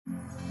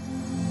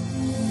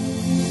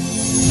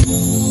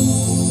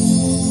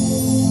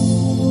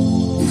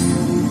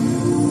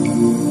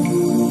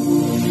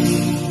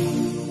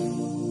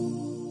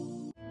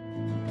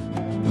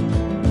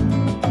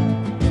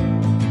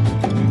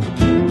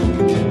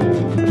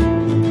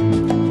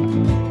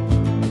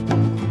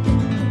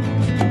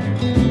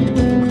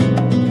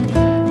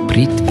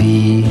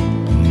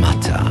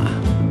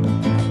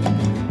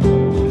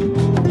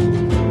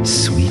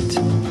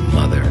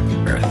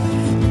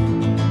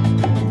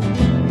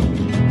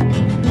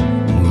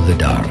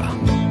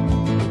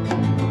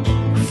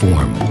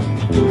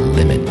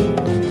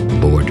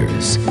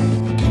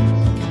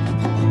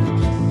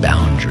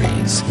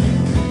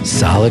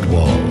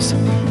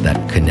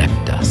that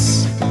connect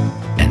us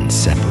and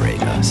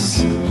separate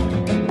us.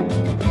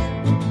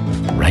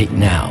 Right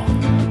now,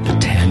 the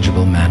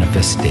tangible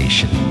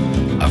manifestation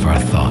of our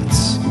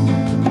thoughts,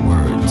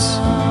 words,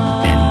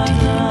 and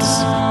deeds.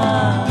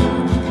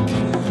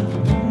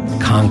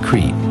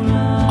 Concrete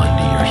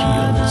under your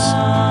heels.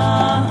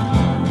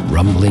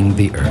 Rumbling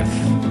the earth,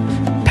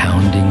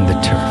 pounding the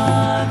turf,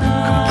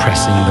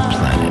 compressing the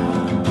planet.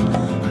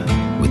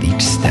 With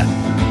each step,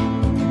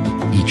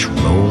 each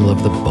roll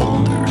of the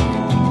boulder,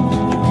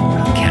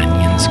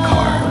 canyons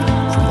carved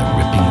from the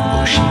ripping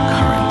ocean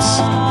currents.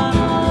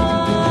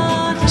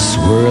 A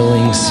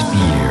swirling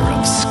sphere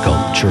of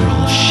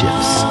sculptural